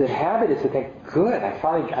 the habit is to think, good, I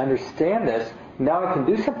finally understand this, now I can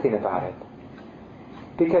do something about it.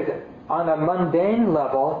 Because on a mundane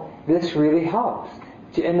level, this really helps.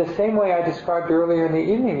 In the same way I described earlier in the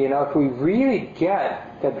evening, if we really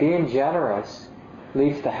get that being generous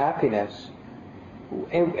leads to happiness,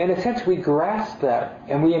 in a sense we grasp that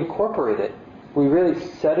and we incorporate it. We really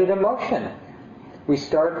set it in motion. we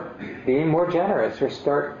start being more generous, or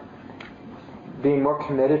start being more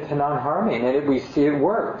committed to non-harming, and we see it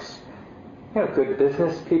works. Good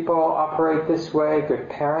business people operate this way, good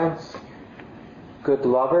parents, good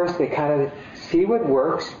lovers, they kind of see what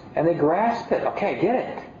works and they grasp it. Okay, I get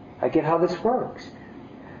it. I get how this works.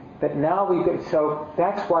 But now so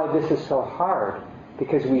that's why this is so hard,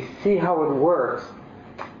 because we see how it works.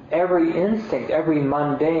 Every instinct, every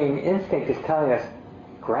mundane instinct is telling us,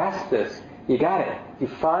 grasp this. You got it. You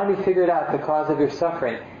finally figured out the cause of your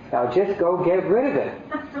suffering. Now just go get rid of it.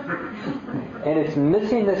 And it's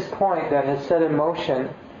missing this point that has set in motion,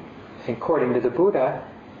 according to the Buddha,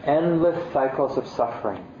 endless cycles of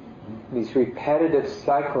suffering. These repetitive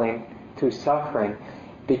cycling through suffering,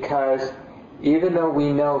 because even though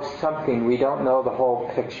we know something, we don't know the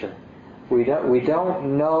whole picture. We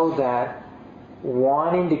don't know that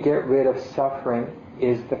wanting to get rid of suffering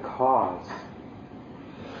is the cause.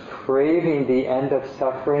 Craving the end of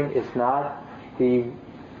suffering is not the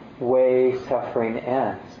way suffering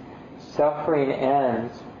ends. Suffering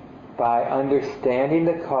ends by understanding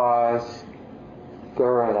the cause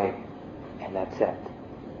thoroughly, and that's it.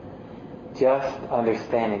 Just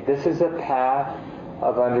understanding. This is a path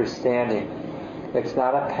of understanding. It's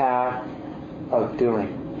not a path of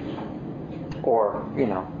doing. Or,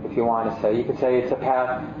 if you want to say, you could say it's a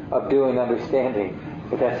path of doing understanding,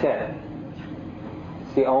 but that's it.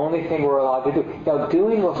 It's the only thing we're allowed to do. Now,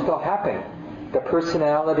 doing will still happen. The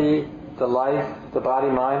personality, the life, the body,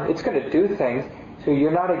 mind, it's going to do things, so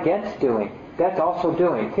you're not against doing. That's also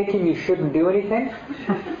doing. Thinking you shouldn't do anything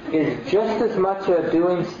is just as much a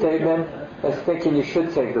doing statement as thinking you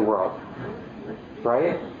should save the world.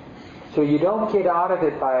 Right? So you don't get out of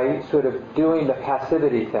it by sort of doing the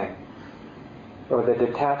passivity thing or the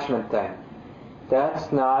detachment thing.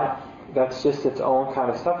 That's just its own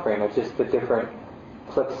kind of suffering. It's just a different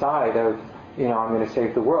flip side of, I'm going to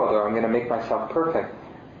save the world, or I'm going to make myself perfect.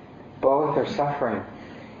 Both are suffering.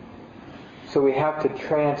 So we have to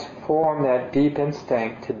transform that deep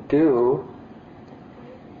instinct to do,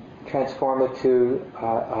 transform it to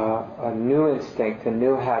a new instinct, a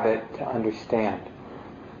new habit to understand.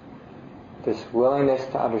 This willingness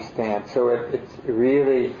to understand. So it's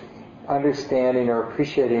really understanding or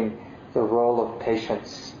appreciating the role of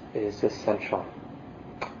patience is essential.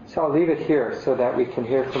 So I'll leave it here so that we can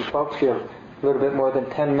hear from folks. You have a little bit more than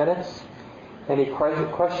 10 minutes. Any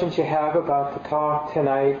questions you have about the talk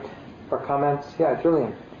tonight or comments? Yeah,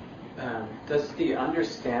 Julian. Does the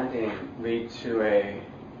understanding lead to a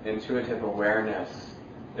intuitive awareness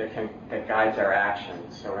that guides our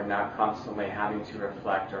actions, so we're not constantly having to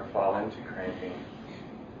reflect or fall into craving?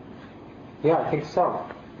 Yeah, I think so.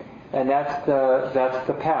 And that's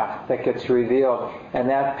the path that gets revealed. And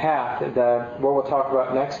that path, what we'll talk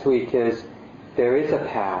about next week is there is a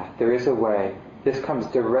path, there is a way. This comes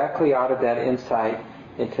directly out of that insight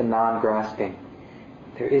into non-grasping.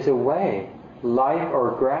 There is a way. Life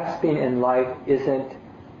or grasping in life isn't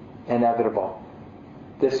inevitable.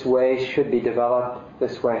 This way should be developed.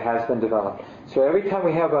 This way has been developed. So every time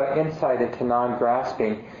we have an insight into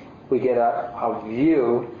non-grasping, we get a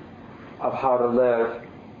view of how to live.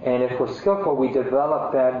 And if we're skillful, we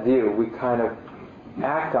develop that view. We kind of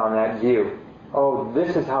act on that view. Oh,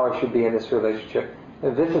 this is how I should be in this relationship.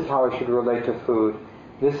 This is how I should relate to food.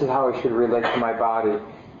 This is how I should relate to my body.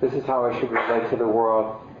 This is how I should relate to the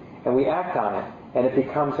world. And we act on it. And it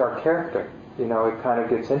becomes our character. It kind of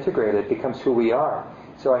gets integrated. It becomes who we are.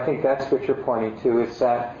 So I think that's what you're pointing to, is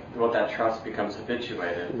that... Well, that trust becomes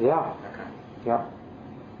habituated. Yeah. Okay. Yeah.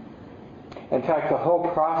 In fact, the whole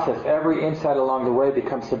process, every insight along the way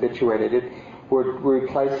becomes habituated. We're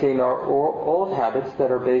replacing our old habits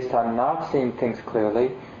that are based on not seeing things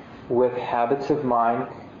clearly with habits of mind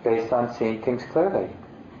based on seeing things clearly,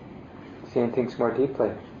 seeing things more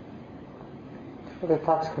deeply. Other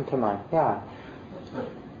thoughts come to mind? Yeah. Just a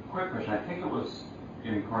quick question. I think it was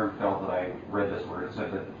in Kornfeld that I read this where it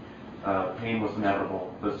said that pain was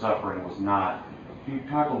inevitable, but suffering was not. Can you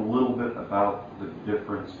talk a little bit about the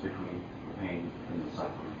difference between pain and the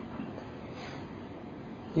suffering?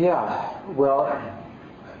 Yeah, well,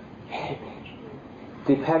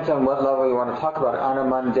 depends on what level you want to talk about it. On a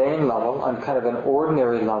mundane level, on kind of an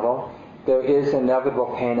ordinary level, there is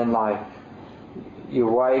inevitable pain in life. Your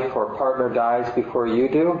wife or partner dies before you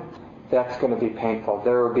do, that's going to be painful.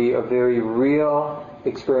 There will be a very real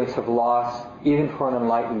experience of loss, even for an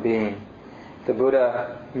enlightened being. The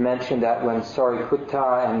Buddha mentioned that when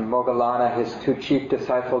Sariputta and Moggallana, his two chief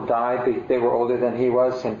disciples, died, they were older than he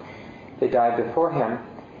was, and they died before him.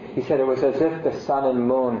 He said it was as if the sun and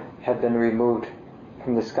moon had been removed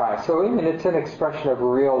from the sky. So even it's an expression of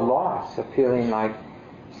real loss, of feeling like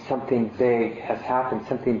something big has happened,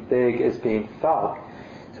 something big is being felt.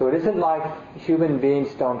 So it isn't like human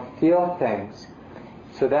beings don't feel things.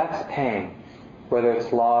 So that's pain, whether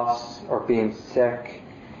it's loss or being sick.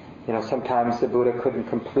 Sometimes the Buddha couldn't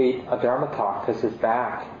complete a Dharma talk because his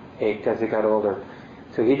back ached as he got older.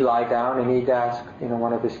 So he'd lie down and he'd ask,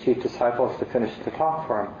 one of his chief disciples to finish the talk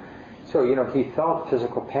for him. So, he felt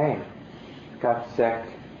physical pain, got sick.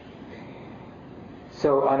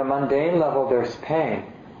 So on a mundane level, there's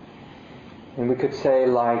pain. And we could say,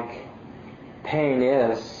 like, pain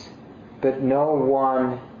is, but no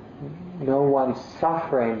one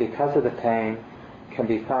suffering because of the pain can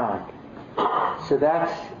be found. So that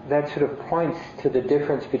sort of points to the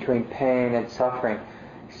difference between pain and suffering.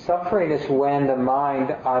 Suffering is when the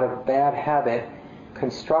mind, out of bad habit,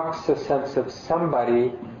 constructs a sense of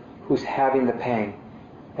somebody who's having the pain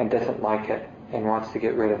and doesn't like it and wants to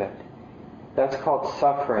get rid of it. That's called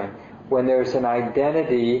suffering, when there's an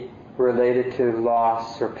identity related to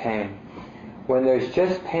loss or pain. When there's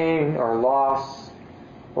just pain or loss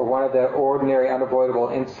or one of the ordinary unavoidable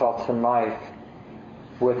insults in life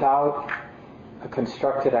without a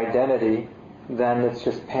constructed identity, then it's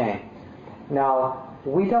just pain. Now,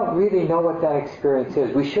 we don't really know what that experience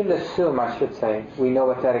is. We shouldn't assume, I should say, we know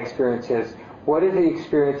what that experience is. What is the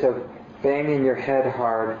experience of banging your head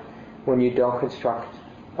hard when you don't construct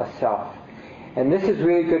a self? And this is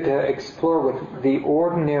really good to explore with the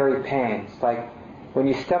ordinary pains. Like when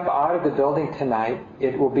you step out of the building tonight,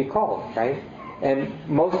 it will be cold, right? And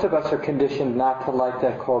most of us are conditioned not to like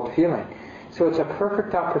that cold feeling. So it's a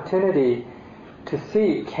perfect opportunity to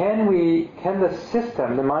see, can the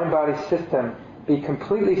system, the mind-body system, be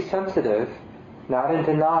completely sensitive, not in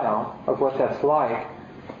denial of what that's like,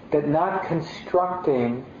 but not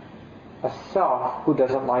constructing a self who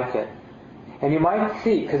doesn't like it. And you might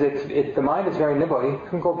see, because the mind is very nimble, you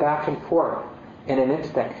can go back and forth in an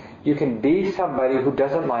instant. You can be somebody who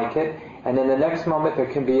doesn't like it, and in the next moment there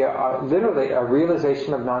can be literally a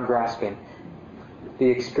realization of non-grasping. The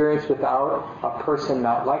experience without a person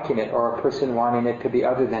not liking it, or a person wanting it to be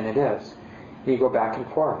other than it is. You go back and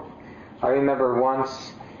forth. I remember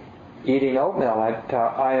once eating oatmeal at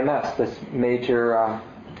IMS, this major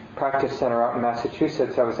practice center out in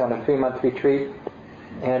Massachusetts. I was on a 3-month retreat,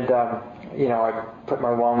 and I put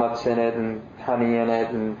my walnuts in it and honey in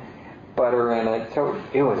it and butter in it, so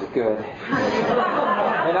it was good.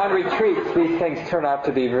 And on retreats, these things turn out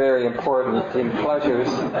to be very important in pleasures.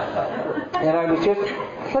 And I was just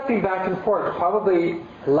flipping back and forth, probably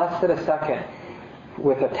less than a second,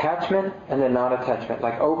 with attachment and then non-attachment,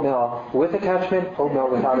 like oatmeal with attachment, oatmeal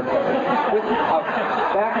without attachment, with,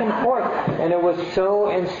 back and forth. And it was so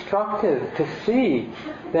instructive to see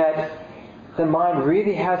that the mind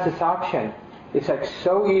really has this option. It's like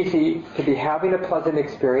so easy to be having a pleasant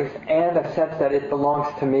experience and a sense that it belongs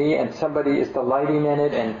to me and somebody is delighting in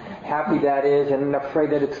it and happy that is and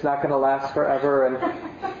afraid that it's not going to last forever. And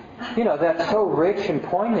that's so rich and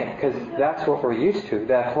poignant because that's what we're used to,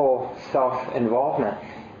 that whole self-involvement.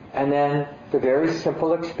 And then the very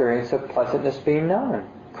simple experience of pleasantness being known,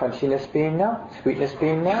 crunchiness being known, sweetness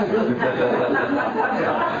being known.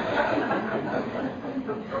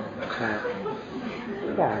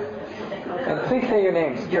 Yeah. And please say your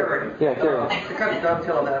names. Gary. Yeah, Gary. To kind of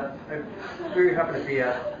dovetail on that, we happened to be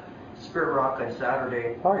at Spirit Rock on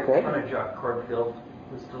Saturday. Okay. When Jack Cornfield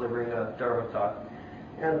was delivering a Dharma talk.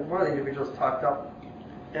 And one of the individuals talked up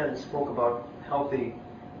and spoke about healthy,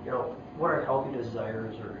 what are healthy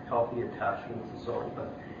desires or healthy attachments and so on. But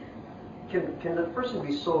can the person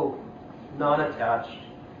be so non-attached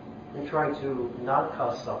in trying to not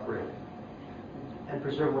cause suffering and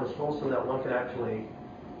preserve what is wholesome that one can actually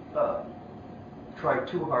try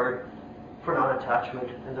too hard for non-attachment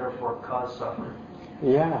and therefore cause suffering?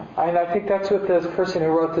 Yeah, and I think that's what this person who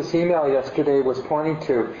wrote this email yesterday was pointing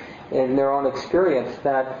to in their own experience,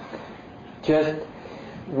 that just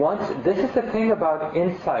this is the thing about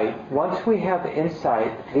insight. Once we have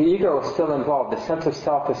insight, the ego is still involved. The sense of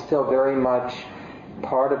self is still very much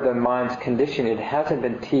part of the mind's condition. It hasn't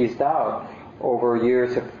been teased out over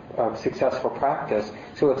years of successful practice.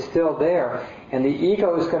 So it's still there. And the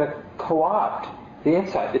ego is going to co-opt the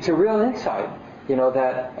insight. It's a real insight,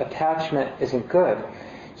 that attachment isn't good.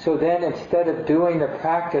 So then instead of doing the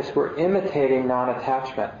practice, we're imitating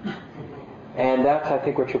non-attachment. And that's, I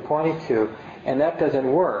think, what you're pointing to. And that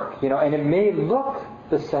doesn't work. And it may look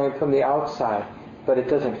the same from the outside, but it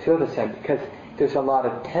doesn't feel the same because there's a lot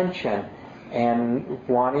of tension and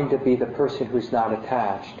wanting to be the person who's not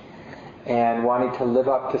attached and wanting to live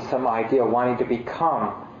up to some ideal, wanting to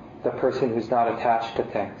become the person who's not attached to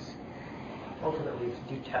things. Ultimately, it's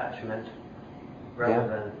detachment rather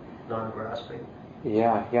than non-grasping.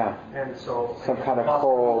 Yeah. And so Some kind of boss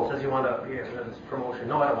cold. says you want to this promotion.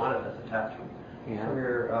 No, I don't want it. That's attachment. Yeah. From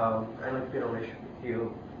your I like to be in a relationship with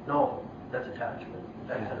you. No, that's attachment.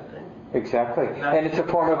 That kind of thing. Exactly. And it's a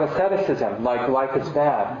form of asceticism, like life is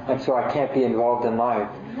bad, and so I can't be involved in life.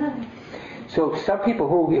 So some people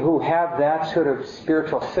who have that sort of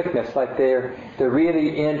spiritual sickness, like they're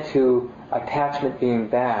really into attachment being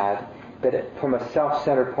bad, but from a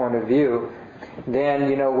self-centered point of view, then,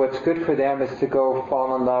 what's good for them is to go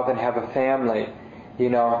fall in love and have a family,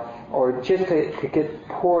 or just to get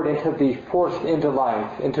poured into, be forced into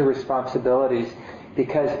life, into responsibilities,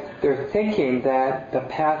 because they're thinking that the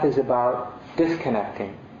path is about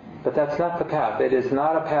disconnecting. But that's not the path. It is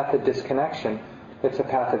not a path of disconnection. It's a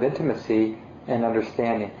path of intimacy and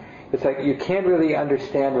understanding. It's like you can't really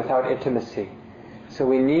understand without intimacy. So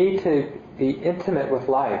we need to be intimate with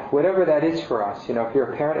life, whatever that is for us. If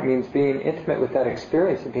you're a parent, it means being intimate with that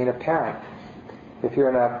experience of being a parent. If you're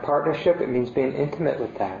in a partnership, it means being intimate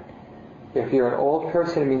with that. If you're an old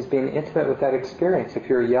person, it means being intimate with that experience. If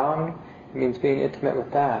you're young, it means being intimate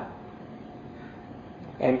with that.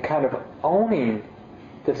 And kind of owning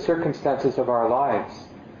the circumstances of our lives.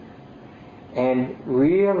 And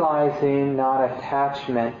realizing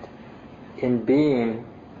non-attachment in being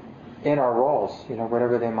in our roles,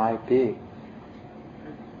 whatever they might be.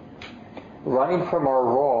 Running from our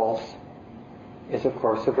roles is, of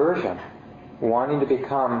course, aversion. Wanting to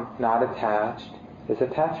become not attached is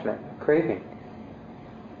attachment, craving.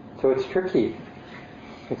 So it's tricky.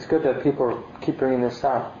 It's good that people keep bringing this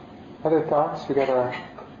up. Other thoughts? We got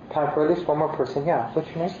time for at least one more person. Yeah, what's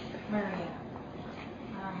your name? Maria.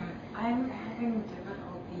 I'm having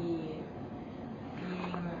difficulty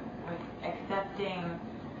accepting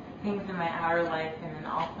things in my outer life, and then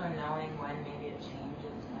also knowing when maybe a change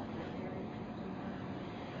is necessary.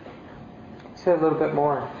 Say a little bit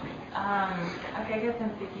more. Okay, I guess I'm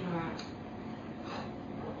thinking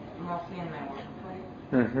mostly in my workplace.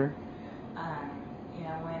 Mm-hmm.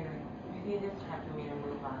 When maybe it is time for me to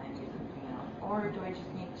move on and do something else, or do I just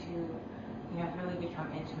need to, really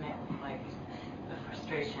become intimate with the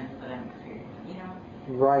frustrations that I'm experiencing,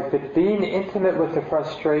 Right, but being intimate with the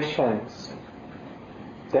frustrations,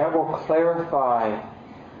 that will clarify.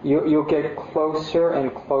 You'll get closer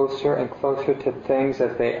and closer and closer to things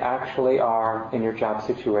as they actually are in your job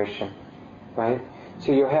situation, right?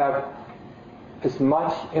 So you have as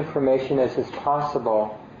much information as is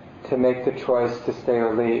possible to make the choice to stay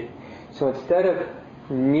or leave. So instead of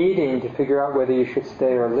needing to figure out whether you should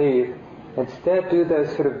stay or leave, instead do the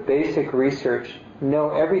sort of basic research.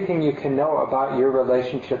 Know everything you can know about your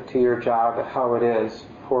relationship to your job, how it is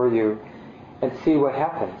for you, and see what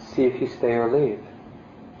happens. See if you stay or leave.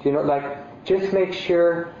 Just make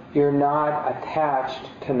sure you're not attached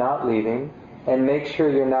to not leaving, and make sure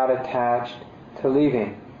you're not attached to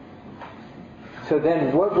leaving. So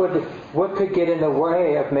then what could get in the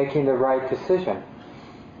way of making the right decision?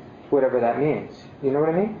 Whatever that means. You know what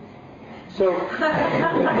I mean? So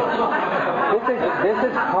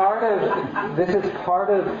this is part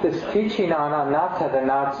of this teaching on anatta, the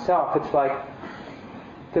not self. It's like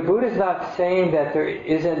the Buddha's not saying that there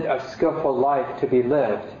isn't a skillful life to be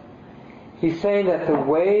lived. He's saying that the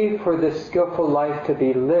way for this skillful life to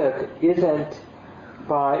be lived isn't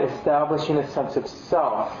by establishing a sense of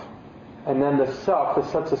self, and then the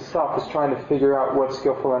sense of self is trying to figure out what's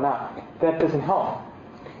skillful or not. That doesn't help.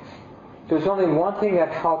 There's only one thing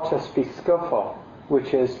that helps us be skillful,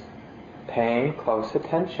 which is paying close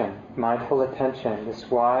attention, mindful attention, this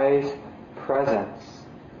wise presence.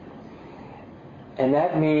 And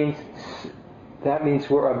that means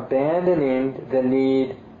we're abandoning the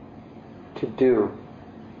need to do.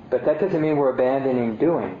 But that doesn't mean we're abandoning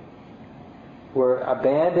doing. We're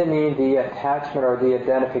abandoning the attachment or the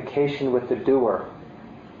identification with the doer.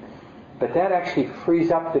 But that actually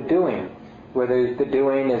frees up the doing. Whether the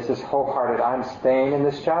doing is this wholehearted, I'm staying in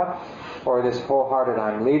this job, or this wholehearted,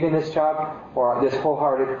 I'm leaving this job, or this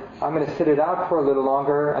wholehearted, I'm going to sit it out for a little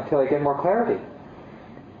longer until I get more clarity.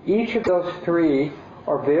 Each of those three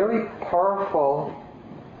are very powerful,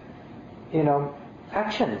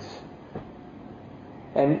 actions.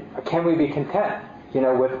 And can we be content,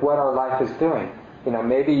 with what our life is doing?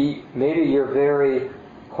 Maybe your very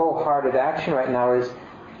wholehearted action right now is,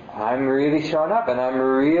 I'm really showing up and I'm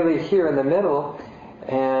really here in the middle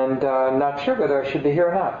and not sure whether I should be here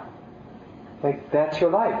or not. That's your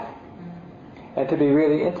life. And to be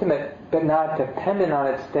really intimate, but not dependent on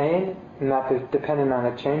it staying, not dependent on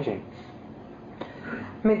it changing.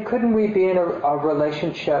 Couldn't we be in a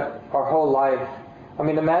relationship our whole life?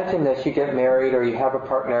 Imagine this, you get married or you have a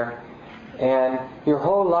partner, and your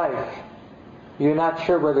whole life You're not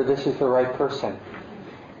sure whether this is the right person.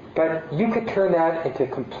 But you could turn that into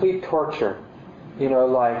complete torture.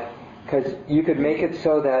 Because you could make it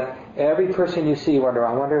so that every person you see, you wonder,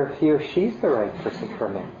 I wonder if he or she's the right person for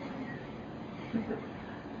me.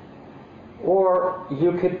 Or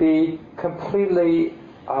you could be completely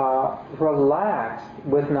relaxed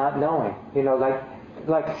with not knowing.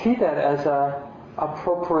 Like see that as a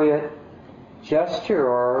appropriate gesture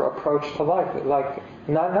or approach to life. Like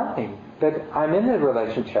not knowing that I'm in the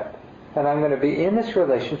relationship, and I'm going to be in this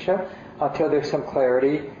relationship until there's some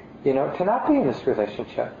clarity, to not be in this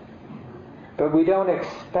relationship. But we don't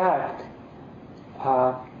expect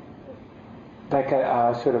like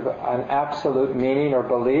a sort of an absolute meaning or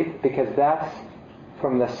belief, because that's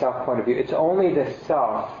from the self point of view. It's only the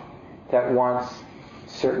self that wants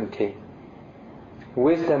certainty.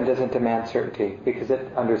 Wisdom doesn't demand certainty because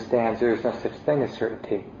it understands there is no such thing as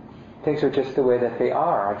certainty. Things are just the way that they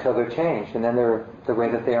are until they're changed, and then they're the way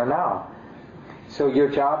that they are now. So your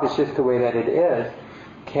job is just the way that it is.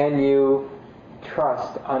 Can you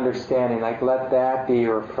trust, understanding, like let that be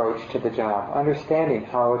your approach to the job. Understanding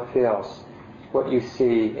how it feels, what you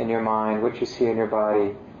see in your mind, what you see in your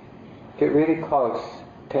body. Get really close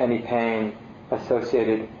to any pain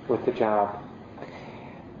associated with the job.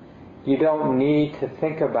 You don't need to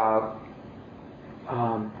think about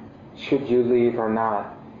should you leave or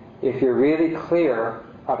not. If you're really clear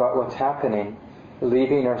about what's happening,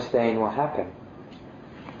 leaving or staying will happen.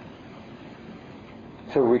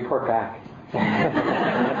 So report back. We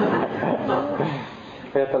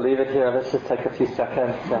have to leave it here. Let's just take a few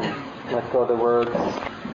seconds and let go of the words.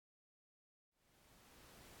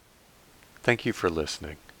 Thank you for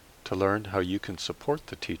listening. To learn how you can support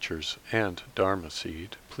the teachers and Dharma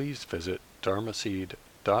Seed, please visit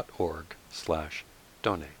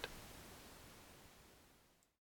dharmaseed.org/donate.